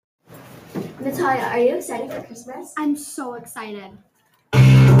Natalia, are you excited for Christmas? I'm so excited.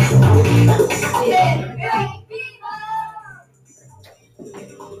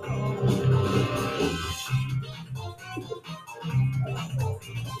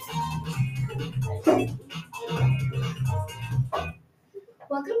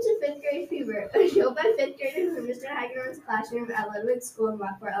 Welcome to Fifth Grade Fever, a show by fifth graders from Mr. Hagedorn's classroom at Ludwig School in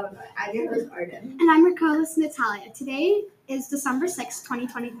Rockport, Illinois. I'm your host, Arden. And I'm your co-host, Natalia. Today is December 6th,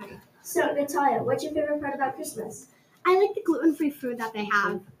 2023. So, Natalia, what's your favorite part about Christmas? I like the gluten-free food that they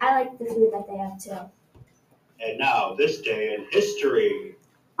have. I like the food that they have too. And now, this day in history.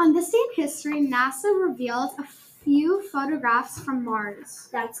 On this day in history, NASA revealed a few photographs from Mars.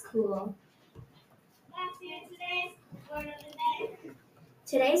 That's cool. Today's word of the day.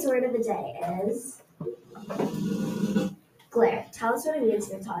 Today's word of the day is glare. Tell us what it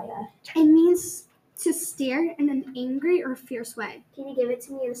means, Natalia. It means to stare in an angry or fierce way. Can you give it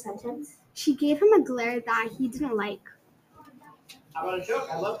to me in a sentence? She gave him a glare that he didn't like. How about a joke?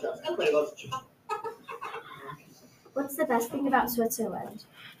 I love jokes. Everybody loves jokes. What's the best thing about Switzerland?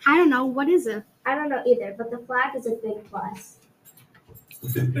 I don't know, what is it? I don't know either, but the flag is a big plus.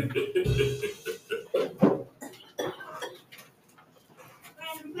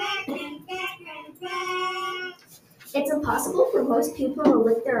 It's impossible for most people to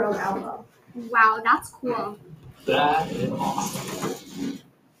lick their own elbow. Wow, that's cool. That is awesome.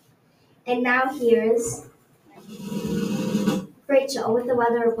 And now here's Rachel with the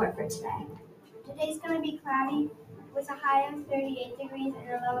weather report for today. Today's going to be cloudy with a high of 38 degrees and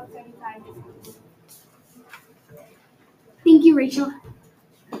a low of 35 degrees. Thank you, Rachel.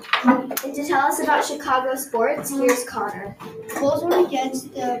 And to tell us about Chicago sports, here's Connor. Bulls won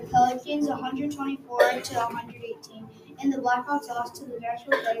against the Pelicans 124 to 118, and the Blackhawks lost to the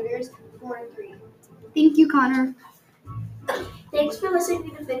Nashville Predators 4-3. Thank you, Connor. Thanks for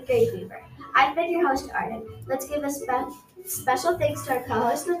listening to Fifth Grade Fever. I've been your host, Arden. Let's give a special thanks to our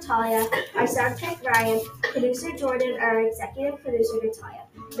co-host, Natalia, our sound tech, Ryan, producer, Jordan, and our executive producer, Natalia.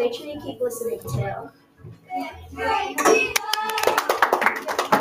 Make sure you keep listening, too. Fifth grade fever.